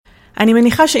אני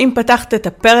מניחה שאם פתחת את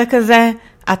הפרק הזה,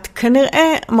 את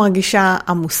כנראה מרגישה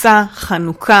עמוסה,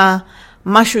 חנוכה,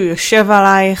 משהו יושב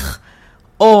עלייך,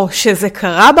 או שזה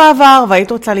קרה בעבר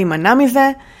והיית רוצה להימנע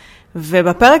מזה,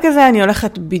 ובפרק הזה אני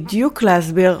הולכת בדיוק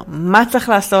להסביר מה צריך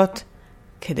לעשות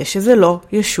כדי שזה לא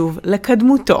ישוב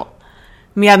לקדמותו.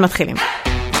 מיד מתחילים.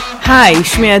 היי,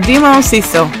 שמי עדי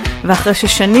מאוסיסו, ואחרי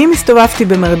ששנים הסתובבתי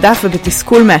במרדף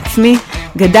ובתסכול מעצמי,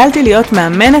 גדלתי להיות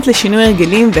מאמנת לשינוי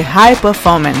הרגלים והיי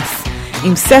פרפורמנס.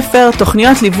 עם ספר,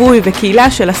 תוכניות ליווי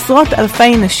וקהילה של עשרות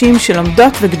אלפי נשים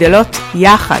שלומדות וגדלות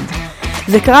יחד.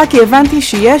 זה קרה כי הבנתי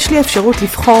שיש לי אפשרות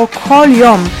לבחור כל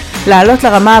יום לעלות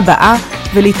לרמה הבאה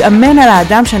ולהתאמן על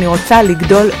האדם שאני רוצה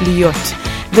לגדול להיות.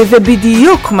 וזה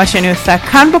בדיוק מה שאני עושה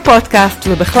כאן בפודקאסט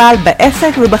ובכלל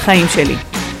בעסק ובחיים שלי.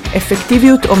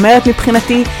 אפקטיביות אומרת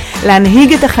מבחינתי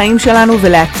להנהיג את החיים שלנו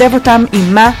ולעצב אותם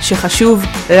עם מה שחשוב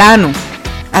לנו.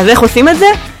 אז איך עושים את זה?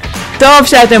 טוב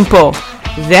שאתם פה.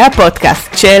 זה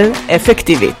הפודקאסט של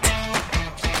אפקטיבית.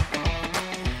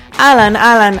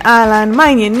 אהלן, מה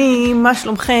העניינים? מה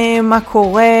שלומכם? מה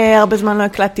קורה? הרבה זמן לא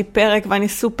הקלטתי פרק ואני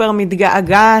סופר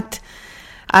מתגעגעת.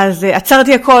 אז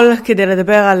עצרתי הכל כדי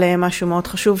לדבר על משהו מאוד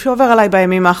חשוב שעובר עליי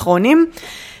בימים האחרונים,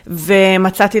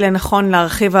 ומצאתי לנכון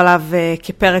להרחיב עליו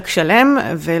כפרק שלם,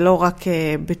 ולא רק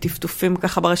בטפטופים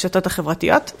ככה ברשתות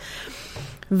החברתיות.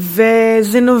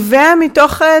 וזה נובע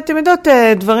מתוך, אתם יודעות,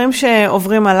 דברים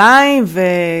שעוברים עליי,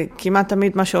 וכמעט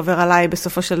תמיד מה שעובר עליי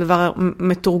בסופו של דבר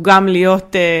מתורגם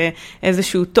להיות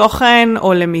איזשהו תוכן,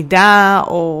 או למידה,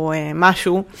 או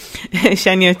משהו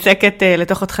שאני יוצקת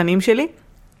לתוך התכנים שלי.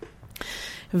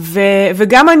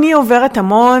 וגם אני עוברת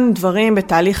המון דברים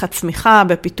בתהליך הצמיחה,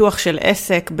 בפיתוח של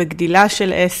עסק, בגדילה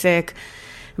של עסק,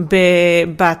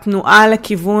 בתנועה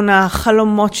לכיוון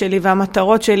החלומות שלי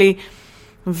והמטרות שלי,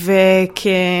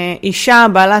 וכאישה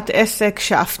בעלת עסק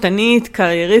שאפתנית,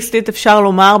 קרייריסטית, אפשר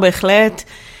לומר בהחלט,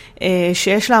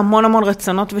 שיש לה המון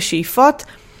רצונות ושאיפות,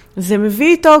 זה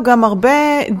מביא איתו גם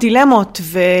הרבה דילמות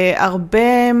והרבה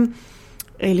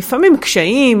לפעמים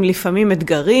קשיים, לפעמים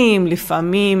אתגרים,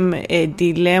 לפעמים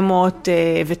דילמות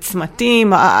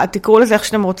וצמתים, תקראו לזה איך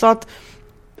שאתם רוצות,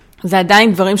 זה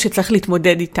עדיין דברים שצריך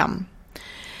להתמודד איתם.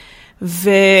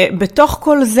 ובתוך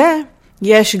כל זה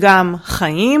יש גם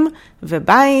חיים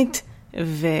ובית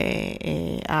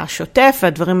והשוטף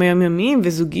והדברים היומיומיים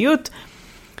וזוגיות,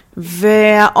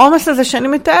 והעומס הזה שאני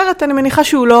מתארת, אני מניחה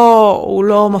שהוא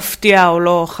לא מפתיע או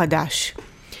לא חדש.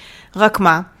 רק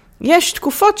מה? יש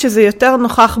תקופות שזה יותר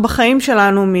נוכח בחיים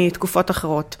שלנו מתקופות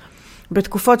אחרות.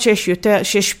 בתקופות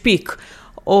שיש פיק,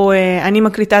 או אני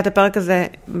מקליטה את הפרק הזה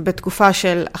בתקופה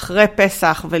של אחרי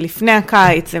פסח ולפני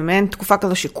הקיץ, זה מעין תקופה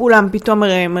כזו שכולם פתאום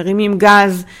מרימים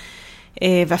גז,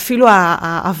 ואפילו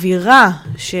האווירה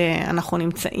שאנחנו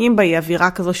נמצאים בה היא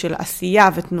אווירה כזו של עשייה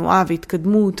ותנועה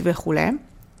והתקדמות וכו'.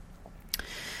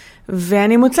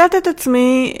 ואני מוצאת את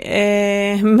עצמי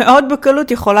מאוד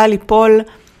בקלות יכולה ליפול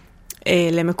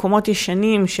למקומות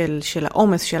ישנים של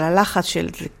העומס, של הלחץ,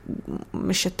 זה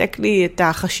משתק לי את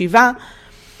החשיבה,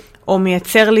 או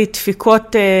מייצר לי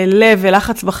דפיקות לב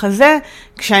ולחץ בחזה,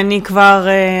 כשאני כבר,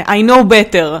 I know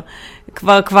better,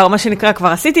 כבר מה שנקרא, כבר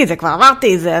עשיתי את זה, כבר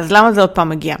אמרתי את זה, אז למה זה עוד פעם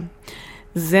מגיע?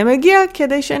 זה מגיע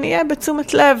כדי שאני אהיה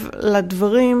בתשומת לב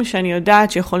לדברים שאני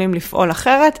יודעת שיכולים לפעול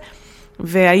אחרת,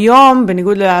 והיום,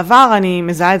 בניגוד לעבר, אני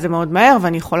מזהה את זה מאוד מהר,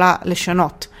 ואני יכולה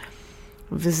לשנות.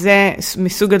 וזה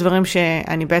מסוג הדברים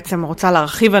שאני בעצם רוצה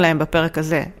להרחיב עליהם בפרק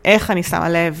הזה. איך אני שמה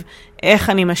לב, איך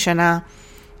אני משנה,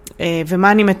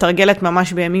 ומה אני מתרגלת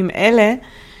ממש בימים אלה,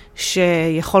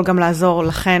 שיכול גם לעזור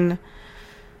לכן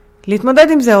להתמודד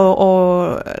עם זה,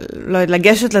 או לא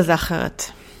לגשת לזה אחרת.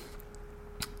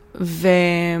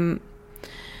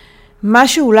 ומה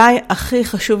שאולי הכי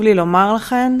חשוב לי לומר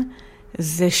לכן,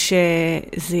 זה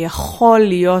שזה יכול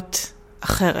להיות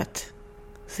אחרת.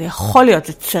 זה יכול להיות,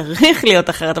 זה צריך להיות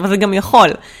אחרת, אבל זה גם יכול.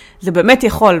 זה באמת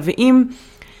יכול. ואם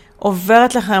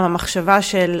עוברת לכם המחשבה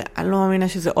של, אני לא מאמינה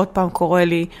שזה עוד פעם קורה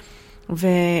לי,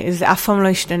 וזה אף פעם לא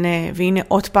ישתנה, והנה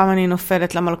עוד פעם אני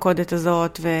נופלת למלכודת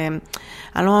הזאת,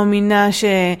 ואני לא מאמינה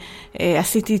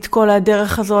שעשיתי את כל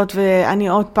הדרך הזאת, ואני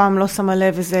עוד פעם לא שמה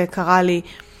לב וזה קרה לי.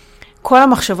 כל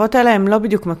המחשבות האלה הן לא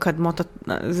בדיוק מקדמות,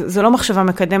 זה לא מחשבה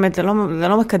מקדמת, זה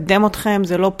לא מקדם אתכם,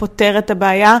 זה לא פותר את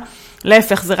הבעיה,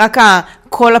 להפך, זה רק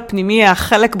הקול הפנימי,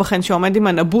 החלק בכן שעומד עם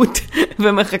הנבוט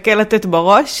ומחכה לתת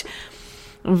בראש,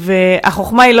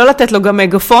 והחוכמה היא לא לתת לו גם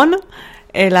מגפון,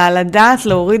 אלא לדעת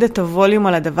להוריד את הווליום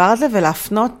על הדבר הזה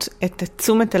ולהפנות את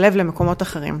תשומת הלב למקומות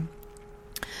אחרים.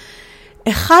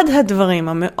 אחד הדברים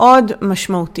המאוד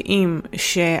משמעותיים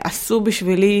שעשו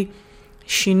בשבילי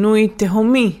שינוי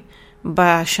תהומי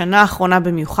בשנה האחרונה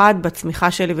במיוחד,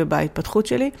 בצמיחה שלי ובהתפתחות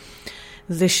שלי,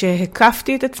 זה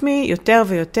שהקפתי את עצמי יותר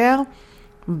ויותר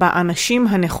באנשים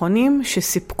הנכונים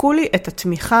שסיפקו לי את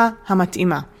התמיכה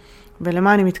המתאימה.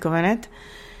 ולמה אני מתכוונת?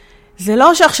 זה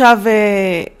לא שעכשיו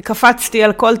קפצתי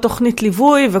על כל תוכנית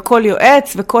ליווי וכל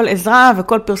יועץ וכל עזרה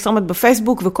וכל פרסומת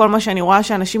בפייסבוק וכל מה שאני רואה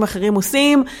שאנשים אחרים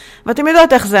עושים, ואתם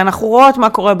יודעות איך זה, אנחנו רואות מה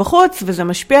קורה בחוץ וזה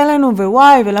משפיע עלינו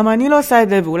ווואי ולמה אני לא עושה את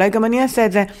זה ואולי גם אני אעשה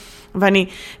את זה, ואני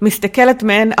מסתכלת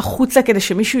מהן החוצה כדי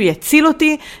שמישהו יציל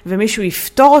אותי ומישהו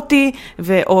יפתור אותי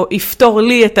או יפתור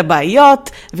לי את הבעיות,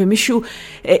 ומישהו,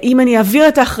 אם אני אעביר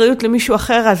את האחריות למישהו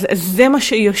אחר אז זה מה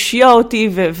שיושיע אותי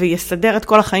ויסדר את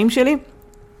כל החיים שלי.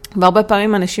 והרבה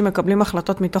פעמים אנשים מקבלים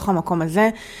החלטות מתוך המקום הזה,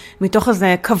 מתוך איזו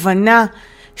כוונה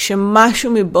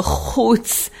שמשהו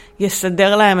מבחוץ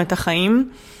יסדר להם את החיים,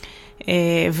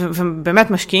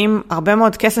 ובאמת משקיעים הרבה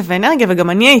מאוד כסף ואנרגיה, וגם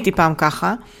אני הייתי פעם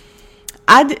ככה,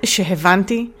 עד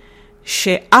שהבנתי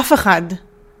שאף אחד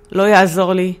לא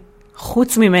יעזור לי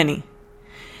חוץ ממני.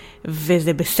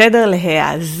 וזה בסדר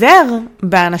להיעזר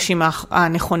באנשים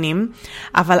הנכונים,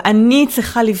 אבל אני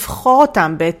צריכה לבחור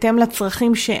אותם בהתאם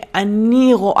לצרכים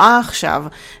שאני רואה עכשיו,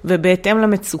 ובהתאם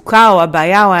למצוקה או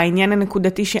הבעיה או העניין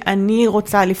הנקודתי שאני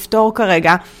רוצה לפתור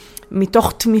כרגע,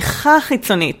 מתוך תמיכה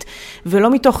חיצונית,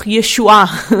 ולא מתוך ישועה,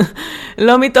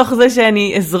 לא מתוך זה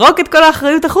שאני אזרוק את כל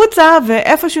האחריות החוצה,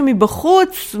 ואיפשהו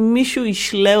מבחוץ מישהו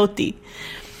ישלה אותי.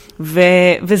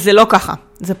 וזה לא ככה,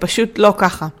 זה פשוט לא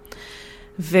ככה.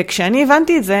 וכשאני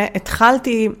הבנתי את זה,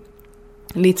 התחלתי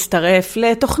להצטרף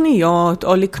לתוכניות,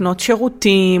 או לקנות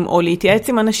שירותים, או להתייעץ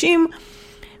עם אנשים,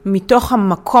 מתוך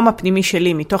המקום הפנימי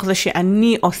שלי, מתוך זה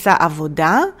שאני עושה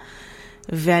עבודה,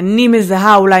 ואני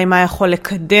מזהה אולי מה יכול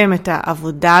לקדם את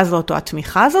העבודה הזאת, או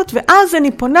התמיכה הזאת, ואז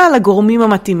אני פונה לגורמים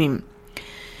המתאימים.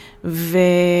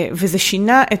 וזה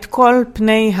שינה את כל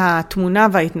פני התמונה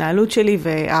וההתנהלות שלי,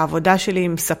 והעבודה שלי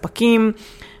עם ספקים,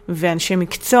 ואנשי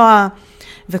מקצוע,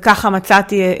 וככה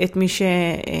מצאתי את מי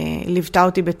שליוותה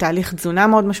אותי בתהליך תזונה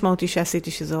מאוד משמעותי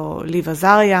שעשיתי, שזו ליב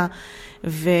עזריה,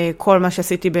 וכל מה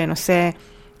שעשיתי בנושא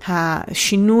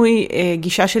השינוי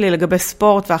גישה שלי לגבי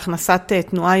ספורט, והכנסת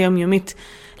תנועה יומיומית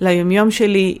ליומיום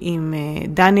שלי עם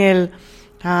דניאל,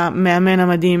 המאמן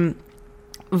המדהים,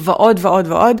 ועוד ועוד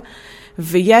ועוד.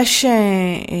 ויש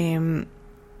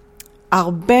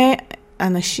הרבה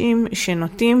אנשים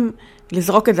שנוטים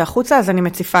לזרוק את זה החוצה, אז אני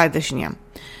מציפה את זה שנייה.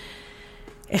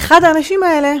 אחד האנשים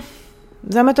האלה,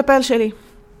 זה המטפל שלי,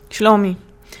 שלומי.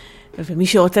 ומי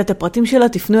שרוצה את הפרטים שלו,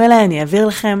 תפנו אליי, אני אעביר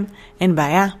לכם, אין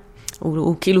בעיה.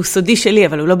 הוא כאילו סודי שלי,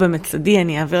 אבל הוא לא באמת סודי,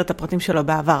 אני אעביר את הפרטים שלו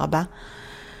בעבר הבא.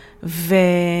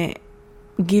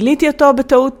 וגיליתי אותו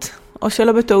בטעות, או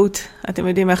שלא בטעות, אתם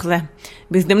יודעים איך זה.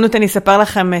 בהזדמנות אני אספר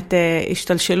לכם את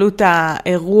השתלשלות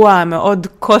האירוע המאוד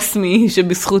קוסמי,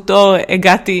 שבזכותו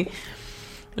הגעתי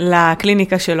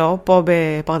לקליניקה שלו, פה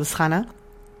בפרדס חנה.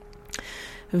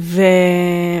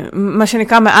 ומה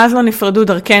שנקרא, מאז לא נפרדו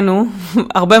דרכנו,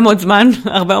 הרבה מאוד זמן,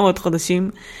 הרבה מאוד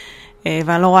חודשים,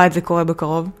 ואני לא רואה את זה קורה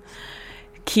בקרוב.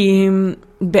 כי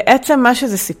בעצם מה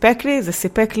שזה סיפק לי, זה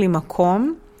סיפק לי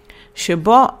מקום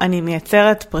שבו אני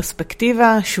מייצרת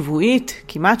פרספקטיבה שבועית,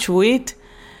 כמעט שבועית,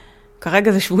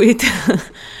 כרגע זה שבועית,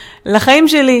 לחיים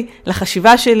שלי,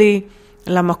 לחשיבה שלי,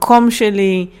 למקום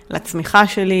שלי, לצמיחה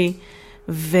שלי,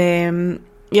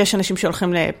 ויש אנשים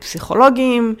שהולכים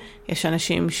לפסיכולוגים, יש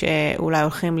אנשים שאולי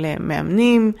הולכים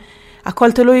למאמנים,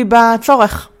 הכל תלוי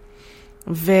בצורך.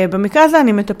 ובמקרה הזה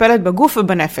אני מטפלת בגוף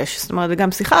ובנפש, זאת אומרת,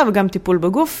 גם שיחה וגם טיפול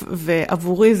בגוף,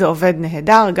 ועבורי זה עובד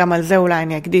נהדר, גם על זה אולי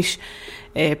אני אקדיש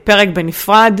פרק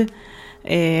בנפרד,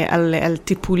 על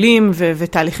טיפולים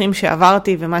ותהליכים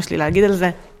שעברתי ומה יש לי להגיד על זה.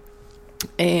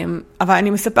 אבל אני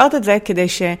מספרת את זה כדי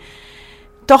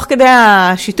שתוך כדי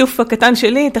השיתוף הקטן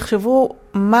שלי, תחשבו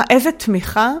איזה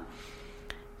תמיכה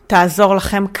תעזור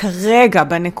לכם כרגע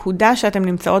בנקודה שאתם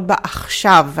נמצאות בה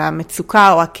עכשיו,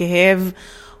 והמצוקה או הכאב,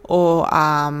 או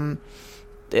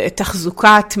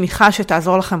התחזוקה, התמיכה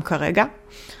שתעזור לכם כרגע.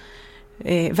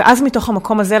 ואז מתוך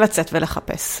המקום הזה לצאת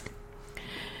ולחפש.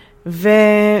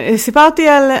 וסיפרתי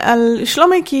על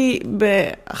שלומי, כי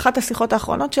באחת השיחות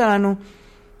האחרונות שלנו,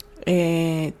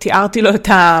 תיארתי לו את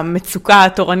המצוקה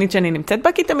התורנית שאני נמצאת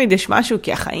בה, כי תמיד יש משהו,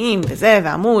 כי החיים וזה,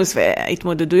 ועמוס,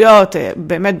 וההתמודדויות,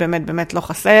 באמת, באמת, באמת לא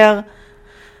חסר.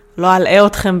 לא אלאה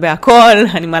אתכם בהכל,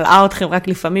 אני מלאה אתכם רק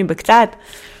לפעמים בקצת.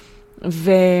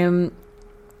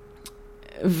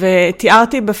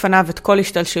 ותיארתי בפניו את כל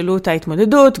השתלשלות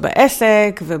ההתמודדות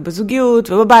בעסק ובזוגיות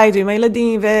ובבית ועם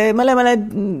הילדים ומלא מלא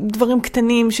דברים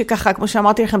קטנים שככה, כמו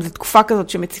שאמרתי לכם, זו תקופה כזאת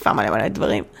שמציפה מלא מלא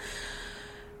דברים.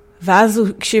 ואז הוא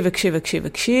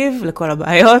הקשיב לכל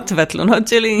הבעיות והתלונות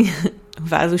שלי,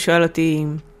 ואז הוא שואל אותי,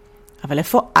 אבל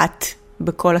איפה את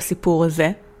בכל הסיפור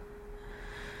הזה?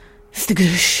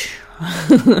 סתגש,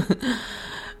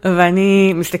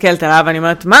 ואני מסתכלת עליו ואני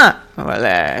אומרת, מה? אבל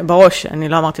בראש, אני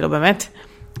לא אמרתי לו באמת,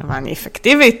 אבל אני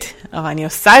אפקטיבית, אבל אני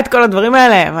עושה את כל הדברים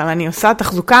האלה, אבל אני עושה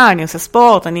תחזוקה, אני עושה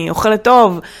ספורט, אני אוכלת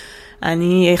טוב,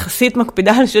 אני יחסית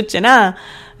מקפידה על שעות שינה,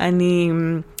 אני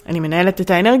מנהלת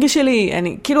את האנרגיה שלי,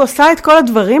 אני כאילו עושה את כל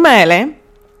הדברים האלה,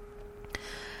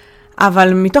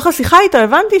 אבל מתוך השיחה איתו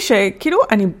הבנתי שכאילו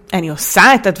אני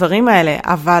עושה את הדברים האלה,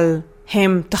 אבל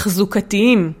הם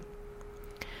תחזוקתיים,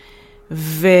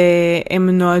 והם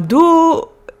נועדו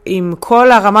עם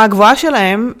כל הרמה הגבוהה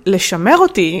שלהם לשמר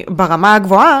אותי ברמה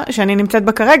הגבוהה שאני נמצאת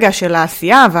בה כרגע של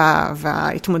העשייה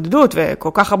וההתמודדות וכל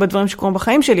כך הרבה דברים שקורים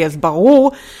בחיים שלי, אז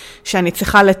ברור שאני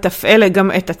צריכה לתפעל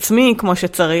גם את עצמי כמו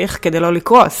שצריך כדי לא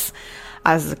לקרוס.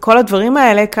 אז כל הדברים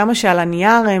האלה, כמה שעל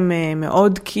הנייר הם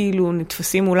מאוד כאילו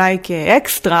נתפסים אולי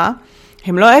כאקסטרה,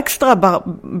 הם לא אקסטרה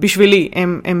בשבילי,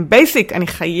 הם בייסיק, אני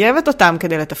חייבת אותם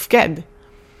כדי לתפקד.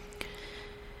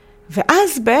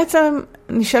 ואז בעצם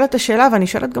נשאלת השאלה, ואני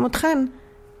שואלת גם אתכן,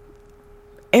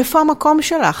 איפה המקום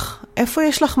שלך? איפה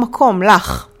יש לך מקום?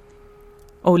 לך.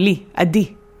 או לי,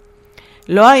 עדי.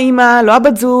 לא האמא, לא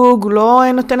הבת זוג, לא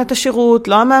נותנת השירות,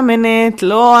 לא המאמנת,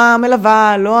 לא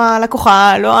המלווה, לא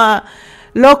הלקוחה,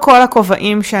 לא כל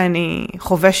הכובעים שאני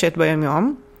חובשת ביום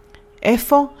יום.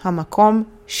 איפה המקום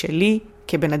שלי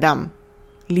כבן אדם?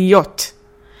 להיות.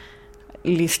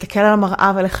 להסתכל על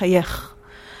המראה ולחייך.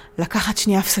 לקחת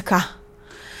שנייה הפסקה,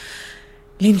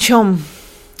 לנשום,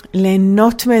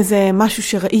 ליהנות מאיזה משהו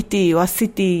שראיתי או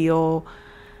עשיתי, או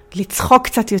לצחוק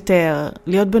קצת יותר,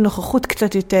 להיות בנוכחות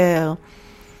קצת יותר,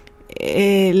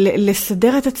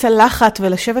 לסדר את הצלחת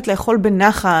ולשבת לאכול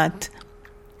בנחת,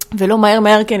 ולא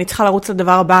מהר כי אני צריכה לרוץ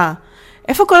לדבר הבא.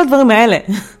 איפה כל הדברים האלה?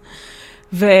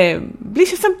 ובלי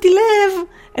ששמתי לב,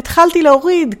 התחלתי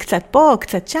להוריד קצת פה,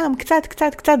 קצת שם,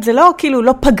 קצת, זה לא כאילו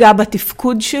לא פגע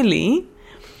בתפקוד שלי,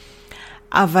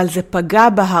 אבל זה פגע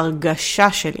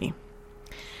בהרגשה שלי.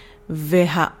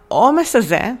 והעומס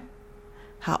הזה,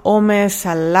 העומס,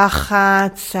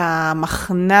 הלחץ,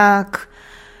 המחנק,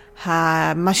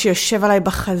 מה שיושב עליי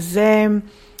בחזה,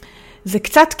 זה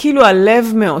קצת כאילו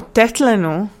הלב מאותת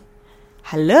לנו,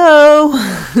 הלו,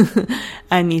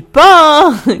 אני פה,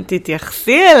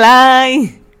 תתייחסי אליי,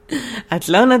 את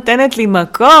לא נותנת לי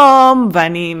מקום,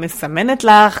 ואני מסמנת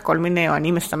לך כל מיני, או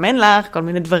אני מסמן לך כל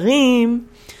מיני דברים,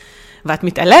 ואת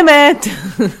מתעלמת.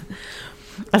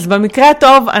 אז במקרה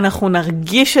הטוב אנחנו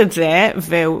נרגיש את זה,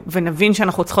 ונבין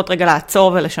שאנחנו צריכות רגע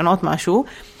לעצור ולשנות משהו,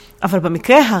 אבל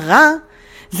במקרה הרע,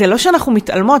 זה לא שאנחנו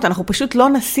מתעלמות, אנחנו פשוט לא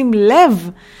נשים לב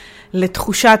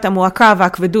לתחושת המועקה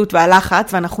והכבדות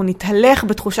והלחץ, ואנחנו נתהלך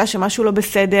בתחושה שמשהו לא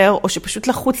בסדר, או שפשוט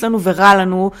לחוץ לנו ורע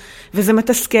לנו, וזה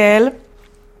מתסכל,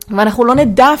 ואנחנו לא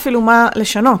נדע אפילו מה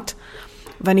לשנות.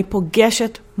 ואני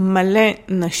פוגשת מלא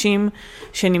נשים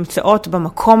שנמצאות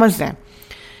במקום הזה,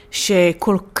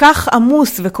 שכל כך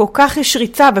עמוס וכל כך יש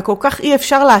ריצה וכל כך אי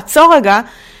אפשר לעצור רגע,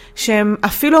 שהן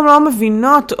אפילו לא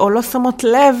מבינות או לא שמות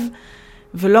לב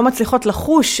ולא מצליחות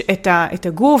לחוש את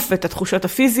הגוף ואת התחושות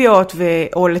הפיזיות,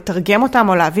 או לתרגם אותם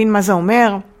או להבין מה זה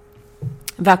אומר.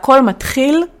 והכל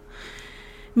מתחיל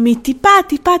מטיפה,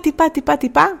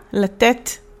 טיפה, לתת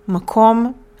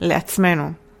מקום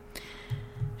לעצמנו.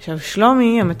 עכשיו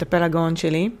שלומי, המטפל הגאון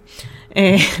שלי,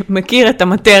 מכיר את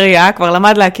המטריה, כבר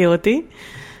למד להכיר אותי,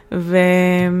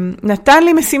 ונתן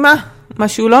לי משימה, מה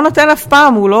שהוא לא נותן אף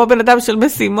פעם, הוא לא בן אדם של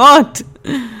משימות,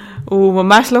 הוא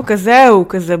ממש לא כזה, הוא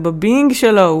כזה בבינג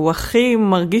שלו, הוא הכי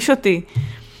מרגיש אותי,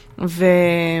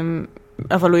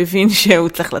 אבל הוא הבין שהוא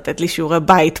צריך לתת לי שיעורי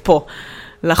בית פה,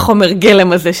 לחומר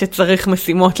גלם הזה שצריך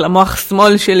משימות, למוח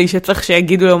שמאל שלי שצריך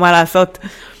שיגידו לו מה לעשות.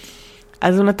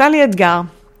 אז הוא נתן לי אתגר,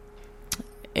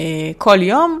 כל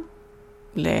יום,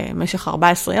 למשך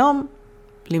 14 יום,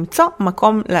 למצוא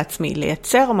מקום לעצמי,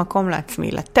 לייצר מקום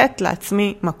לעצמי, לתת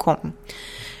לעצמי מקום.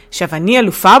 עכשיו, אני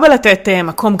אלופה בלתת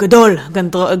מקום גדול,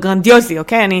 גרנדיוזי,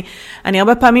 אוקיי? אני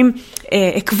הרבה פעמים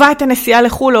אקבע את הנסיעה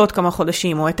לחול לעוד כמה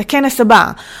חודשים, או את הכנס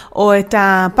הבא, או את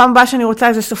הפעם הבאה שאני רוצה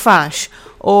איזה סופש,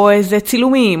 או איזה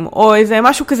צילומים, או איזה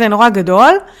משהו כזה נורא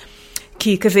גדול,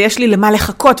 כי כזה יש לי למה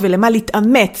לחכות ולמה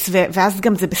להתאמץ, ואז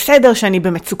גם זה בסדר שאני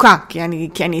במצוקה, כי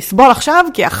אני אסבול עכשיו,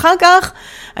 כי אחר כך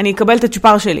אני אקבל את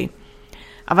הצ'ופר שלי.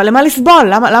 אבל למה לסבול?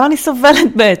 למה אני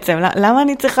סובלת בעצם? למה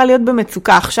אני צריכה להיות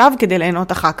במצוקה עכשיו כדי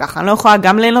ליהנות אחר כך? אני לא יכולה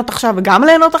גם ליהנות עכשיו וגם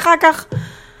ליהנות אחר כך?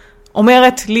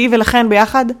 אומרת לי ולכן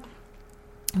ביחד.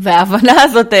 וההבנה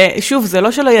הזאת, שוב, זה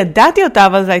לא שלא ידעתי אותה,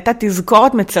 אבל זו הייתה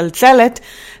תזכורת מצלצלת,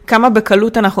 כמה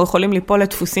בקלות אנחנו יכולים ליפול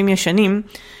לדפוסים ישנים,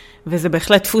 וזה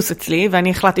בהחלט דפוס אצלי, ואני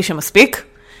החלטתי שמספיק.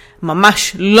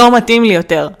 ממש לא מתאים לי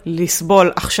יותר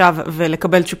לסבול עכשיו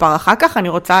ולקבל צ'ופר אחר כך. אני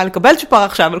רוצה לקבל צ'ופר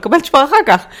עכשיו ולקבל צ'ופר אחר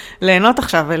כך. ליהנות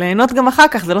עכשיו וליהנות גם אחר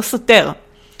כך, זה לא סותר.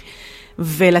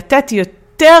 ולתת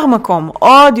יותר מקום,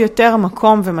 עוד יותר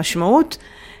מקום ומשמעות,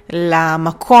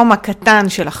 למקום הקטן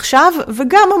של עכשיו,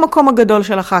 וגם המקום הגדול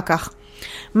של אחר כך.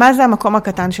 מה זה המקום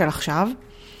הקטן של עכשיו?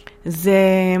 זה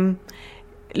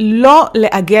לא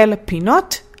לעגל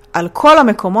פינות על כל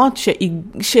המקומות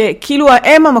שכאילו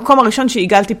הם המקום הראשון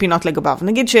שהגלתי פינות לגביו.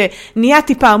 נגיד שנהיה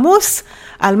טיפה עמוס,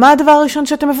 על מה הדבר הראשון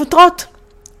שאתם מבטרות?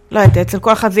 לא יודעת, אצל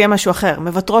כל אחד זה יהיה משהו אחר.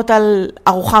 מבטרות על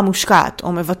ארוחה מושקעת,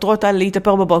 או מבטרות על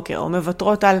להתאפר בבוקר, או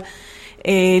מבטרות על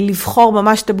לבחור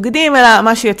ממש את הבגדים, אלא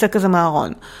מה שיוצא כזה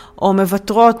מהארון. או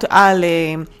מבטרות על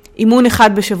אימון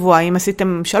אחד בשבוע, אם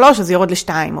עשיתם 3, אז יורד ל2,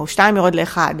 או 2 יורד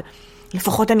ל1.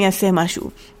 לפחות אני אעשה משהו.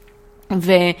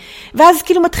 ואז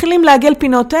כאילו מתחילים לעגל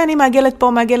פינות, אני מעגלת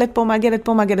פה, מעגלת פה, מעגלת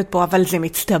פה, מעגלת פה, אבל זה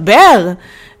מצטבר,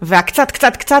 והקצת,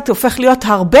 קצת, קצת הופך להיות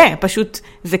הרבה, פשוט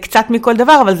זה קצת מכל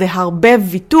דבר, אבל זה הרבה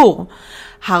ויתור,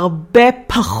 הרבה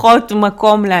פחות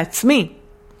מקום לעצמי.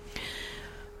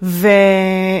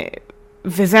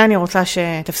 וזה אני רוצה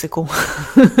שתפסיקו.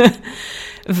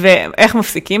 ואיך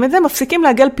מפסיקים את זה? מפסיקים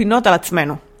לעגל פינות על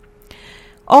עצמנו.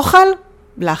 אוכל,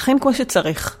 להכין כמו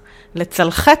שצריך,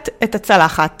 לצלחת את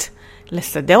הצלחת,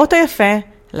 לסדר אותה יפה,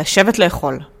 לשבת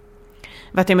לאכול.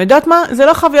 ואתם יודעות מה? זה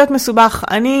לא חוויות מסובך.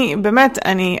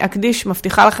 אני אקדיש,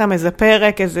 מבטיחה לכם איזה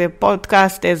פרק, איזה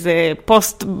פודקאסט, איזה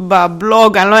פוסט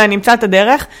בבלוג, אני לא יודע, נמצא את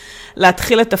הדרך,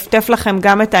 להתחיל לטפטף לכם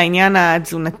גם את העניין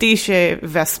התזונתי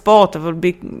והספורט, אבל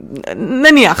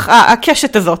נניח,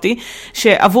 הקשת הזאת,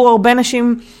 שעבור הרבה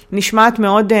נשים נשמעת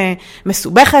מאוד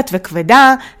מסובכת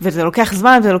וכבדה, וזה לוקח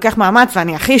זמן וזה לוקח מאמץ,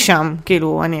 ואני הכי שם,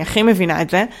 כאילו, אני הכי מבינה את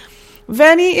זה.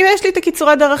 ויש לי את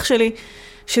הקיצורי דרך שלי,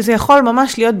 שזה יכול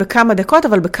ממש להיות בכמה דקות,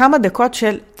 אבל בכמה דקות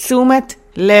של תשומת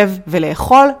לב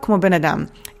ולאכול כמו בן אדם.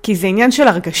 כי זה עניין של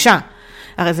הרגשה.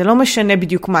 הרי זה לא משנה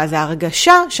בדיוק מה, זה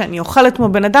הרגשה שאני אוכלת כמו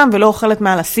בן אדם ולא אוכלת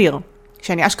מעל הסיר.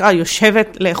 שאני אשכרה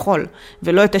יושבת לאכול,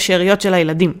 ולא את השאריות של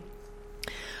הילדים.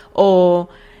 או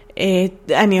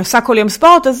אני עושה כל יום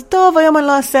ספורט, אז טוב, היום אני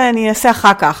לא אעשה, אני אעשה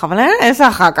אחר כך. אבל אני אעשה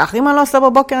אחר כך. אם אני לא אעשה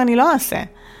בבוקר, אני לא אעשה.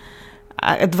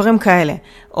 דברים כאלה.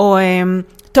 או,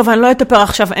 טוב, אני לא אתאפר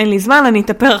עכשיו, אין לי זמן, אני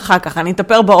אתאפר אחר כך, אני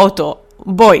אתאפר באוטו.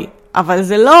 בואי. אבל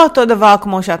זה לא אותו דבר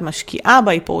כמו שאת משקיעה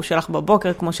באיפור שלך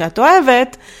בבוקר, כמו שאת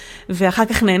אוהבת, ואחר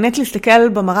כך נהנית להסתכל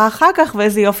במראה אחר כך,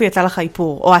 ואיזה יופי יצא לך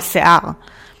איפור, או השיער,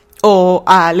 או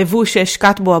הלבוש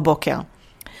שהשקעת בו הבוקר.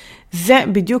 זה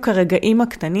בדיוק הרגעים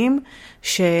הקטנים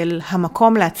של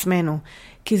המקום לעצמנו.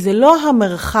 כי זה לא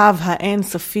המרחב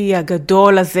האינסופי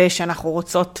הגדול הזה שאנחנו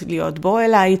רוצות להיות בו,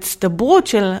 אלא ההצטברות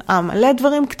של מלא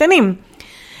דברים קטנים,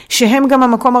 שהם גם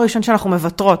המקום הראשון שאנחנו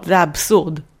מבטרות, זה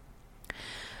האבסורד.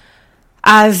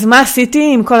 אז מה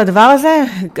עשיתי עם כל הדבר הזה?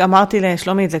 אמרתי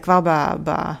לשלומי את זה כבר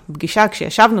בפגישה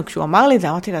כשישבנו, כשהוא אמר לי את זה,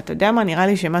 אמרתי לה, אתה יודע מה, נראה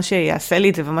לי שמה שיעשה לי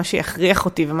את זה ומה שיכריח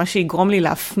אותי ומה שיגרום לי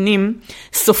להפנים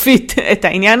סופית את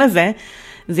העניין הזה,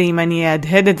 זה אם אני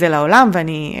אדהד את זה לעולם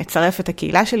ואני אצרף את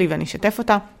הקהילה שלי ואני אשתף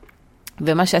אותה.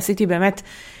 ומה שעשיתי באמת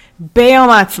ביום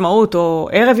העצמאות או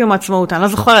ערב יום העצמאות, אני לא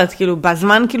זוכרת, כאילו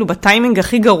בזמן, כאילו בטיימינג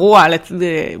הכי גרוע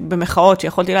במחאות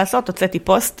שיכולתי לעשות, הוצאתי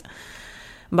פוסט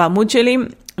בעמוד שלי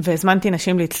והזמנתי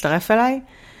נשים להצטרף אליי,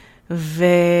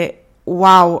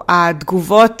 ווואו,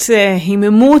 התגובות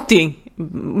היממו אותי,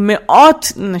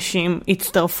 מאות נשים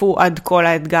הצטרפו עד כל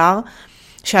האתגר,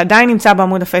 שעדיין נמצא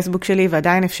בעמוד הפייסבוק שלי,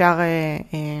 ועדיין אפשר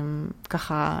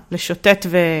ככה לשוטט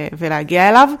ולהגיע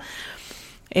אליו.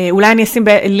 אולי אני אשים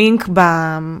לינק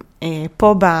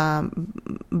פה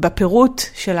בפירוט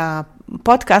של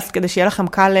הפודקאסט, כדי שיהיה לכם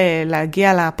קל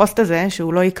להגיע לפוסט הזה,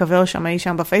 שהוא לא יקבר שם אי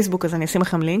שם בפייסבוק, אז אני אשים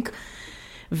לכם לינק.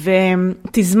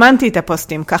 ותזמנתי את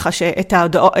הפוסטים, ככה שאת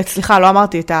ההודעות, סליחה, לא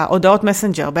אמרתי, את ההודעות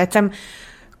מסנג'ר. בעצם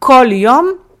כל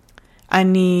יום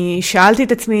אני שאלתי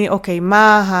את עצמי, אוקיי,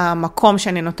 מה המקום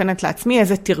שאני נותנת לעצמי,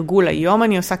 איזה תרגול היום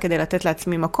אני עושה כדי לתת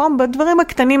לעצמי מקום, בדברים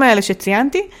הקטנים האלה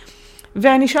שציינתי,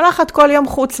 ואני שולחת כל יום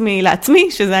חוץ מלעצמי,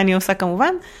 שזה אני עושה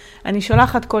כמובן, אני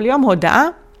שולחת כל יום הודעה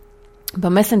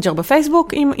במסנג'ר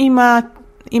בפייסבוק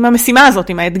עם המשימה הזאת,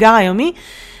 עם האתגר היומי,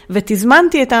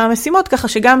 ותזמנתי את המשימות ככה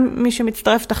שגם מי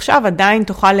שמצטרפת עכשיו עדיין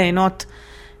תוכל ליהנות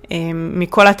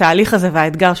מכל התהליך הזה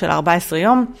והאתגר של 14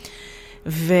 יום.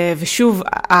 ושוב,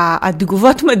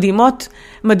 התגובות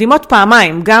מדהימות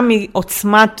פעמיים, גם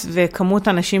מעוצמת וכמות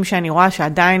אנשים שאני רואה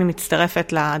שעדיין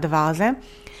מצטרפת לדבר הזה,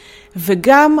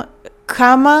 וגם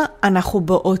כמה אנחנו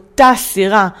באותה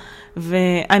סירה,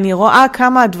 ואני רואה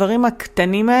כמה הדברים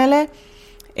הקטנים האלה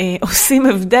עושים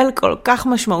הבדל כל כך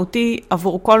משמעותי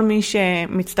עבור כל מי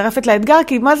שמצטרפת לאתגר,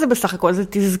 כי מה זה בסך הכל? זה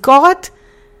תזכורת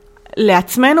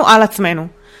לעצמנו על עצמנו.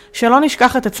 שלא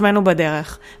נשכח את עצמנו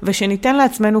בדרך, ושניתן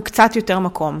לעצמנו קצת יותר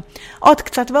מקום. עוד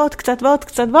קצת ועוד קצת ועוד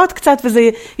קצת ועוד קצת, וזה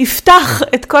יפתח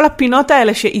את כל הפינות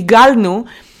האלה שעיגלנו,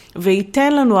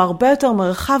 וייתן לנו הרבה יותר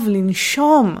מרחב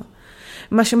לנשום.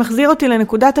 מה שמחזיר אותי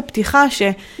לנקודת הפתיחה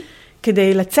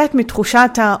שכדי לצאת מתחושת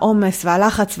העומס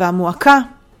והלחץ והמועקה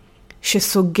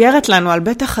שסוגרת לנו על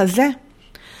בית החזה,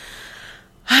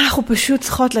 אנחנו פשוט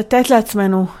צריכות לתת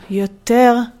לעצמנו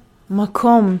יותר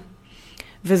מקום.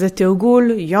 וזה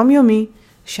תרגול יומיומי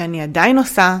שאני עדיין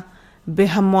עושה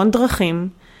בהמון דרכים,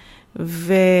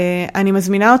 ואני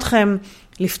מזמינה אתכם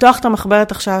לפתוח את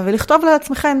המחברת עכשיו ולכתוב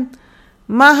לעצמכם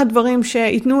מה הדברים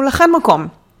שיתנו לכם מקום.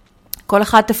 כל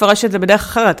אחד תפרש את זה בדרך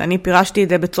אחרת. אני פירשתי את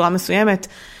זה בצורה מסוימת,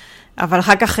 אבל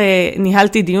אחר כך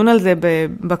ניהלתי דיון על זה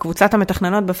בקבוצת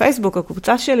המתכננות בפייסבוק,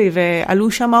 הקבוצה שלי,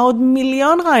 ועלו שם עוד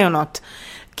מיליון רעיונות.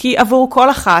 כי עבור כל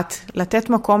אחת לתת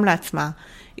מקום לעצמה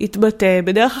יתבטא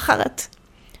בדרך אחרת.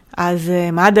 אז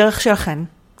מה הדרך שלכם?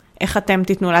 איך אתם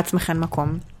תיתנו לעצמכם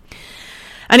מקום?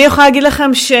 אני יכולה להגיד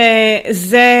לכם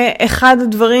שזה אחד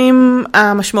הדברים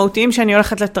המשמעותיים שאני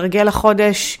הולכת לתרגל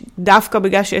לחודש, דווקא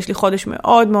בגלל שיש לי חודש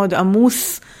מאוד מאוד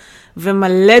עמוס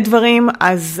ומלא דברים,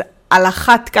 אז על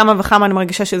אחת כמה וכמה אני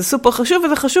מרגישה שזה סופר חשוב,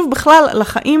 וזה חשוב בכלל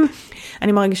לחיים.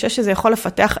 אני מרגישה שזה יכול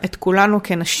לפתח את כולנו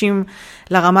כנשים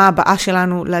לרמה הבאה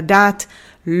שלנו, לדעת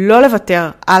לא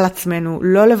לוותר על עצמנו,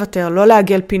 לא לוותר, לא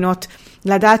לעגל פינות,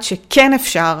 לדעת שכן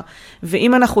אפשר,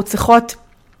 ואם אנחנו צריכות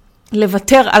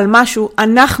לוותר על משהו,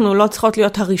 אנחנו לא צריכות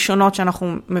להיות הראשונות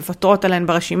שאנחנו מוותרות עליהן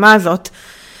ברשימה הזאת,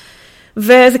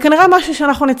 וזה כנראה משהו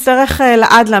שאנחנו נצטרך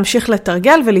לעד להמשיך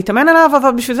לתרגל ולהתאמן עליו,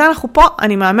 אבל בשביל זה אנחנו פה,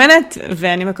 אני מאמנת,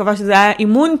 ואני מקווה שזה היה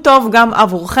אימון טוב גם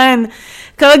עבורכן.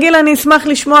 כרגיל אני אשמח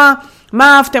לשמוע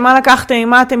מה אהבתם, מה לקחתם,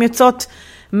 מה אתם יוצאות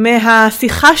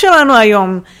מהשיחה שלנו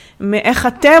היום, מאיך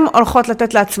אתם הולכות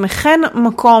לתת לעצמכן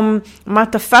מקום, מה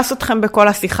תפס אתכם בכל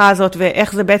השיחה הזאת,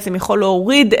 ואיך זה בעצם יכול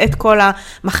להוריד את כל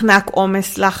המחנק,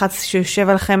 עומס, לחץ שיושב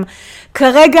עליכם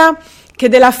כרגע,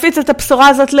 כדי להפיץ את הבשורה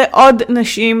הזאת לעוד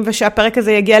נשים, ושהפרק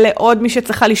הזה יגיע לעוד מי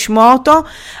שצריכה לשמוע אותו.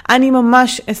 אני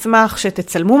ממש אשמח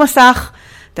שתצלמו מסך,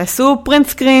 תעשו פרינט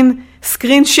סקרין,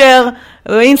 סקרין שייר,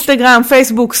 אינסטגרם,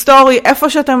 פייסבוק, סטורי, איפה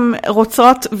שאתם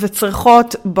רוצות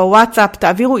וצריכות בוואטסאפ,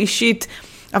 תעבירו אישית,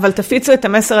 אבל תפיצו את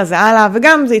המסר הזה הלאה,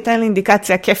 וגם זה ייתן לי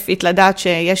אינדיקציה כיפית לדעת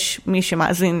שיש מי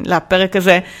שמאזין לפרק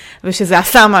הזה, ושזה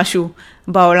עשה משהו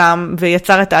בעולם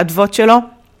ויצר את העדבות שלו.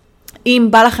 אם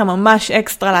בא לכם ממש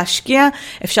אקסטרה להשקיע,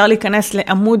 אפשר להיכנס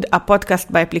לעמוד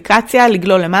הפודקאסט באפליקציה,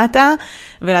 לגלול למטה,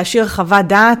 ולהשאיר חוות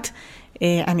דעת.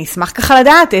 אני אשמח ככה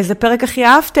לדעת איזה פרק הכי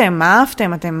אהבתם, מה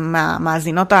אהבתם, אתם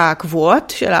מהמאזינות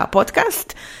הקבועות של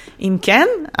הפודקאסט? אם כן,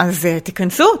 אז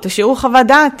תיכנסו, תשאירו חוות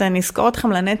דעת, אני אזכור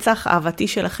אתכם לנצח, אהבתי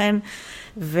שלכם,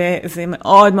 וזה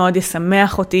מאוד מאוד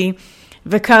ישמח אותי.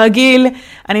 וכרגיל,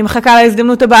 אני מחכה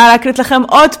להזדמנות הבאה להקליט לכם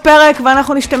עוד פרק,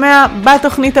 ואנחנו נשתמע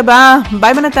בתוכנית הבאה.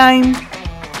 ביי בינתיים.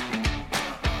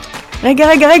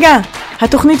 רגע,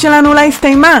 התוכנית שלנו אולי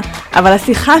הסתיימה, אבל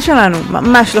השיחה שלנו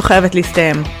ממש לא חייבת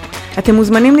להסתיים. אתם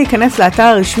מוזמנים להיכנס לאתר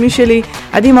הרשמי שלי,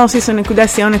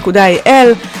 adimaosiso.co.il.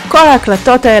 כל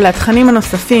ההקלטות האלה, התכנים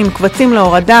הנוספים, קבצים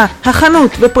להורדה,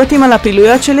 החנות ופרטים על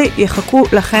הפעילויות שלי יחכו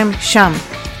לכם שם.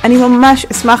 אני ממש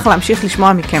אשמח להמשיך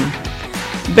לשמוע מכם.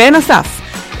 בנוסף,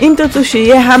 אם תרצו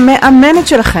שיהיה המאמנת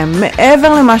שלכם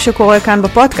מעבר למה שקורה כאן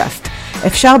בפודקאסט,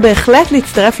 אפשר בהחלט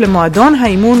להצטרף למועדון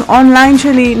האימון אונליין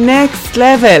שלי Next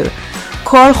Level.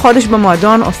 כל חודש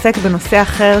במועדון עוסק בנושא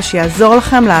אחר שיעזור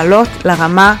לכם לעלות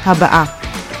לרמה הבאה.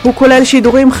 הוא כולל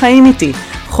שידורים חיים איתי,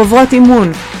 חוברות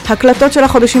אימון, הקלטות של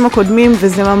החודשים הקודמים,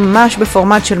 וזה ממש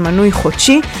בפורמט של מנוי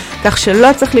חודשי, כך שלא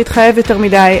צריך להתחייב יותר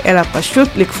מדי, אלא פשוט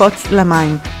לקפוץ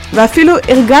למים. ואפילו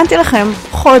ארגנתי לכם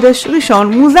חודש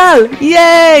ראשון מוזל,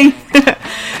 ייי!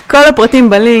 כל הפרטים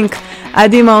בלינק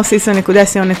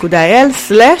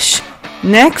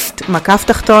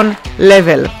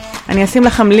adimaosiso.co.il/next_level. אני אשים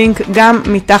לכם לינק גם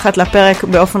מתחת לפרק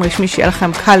באופן רשמי שיהיה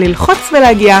לכם קל ללחוץ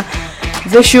ולהגיע.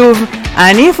 ושוב,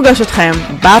 אני אפגוש אתכם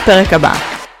בפרק הבא.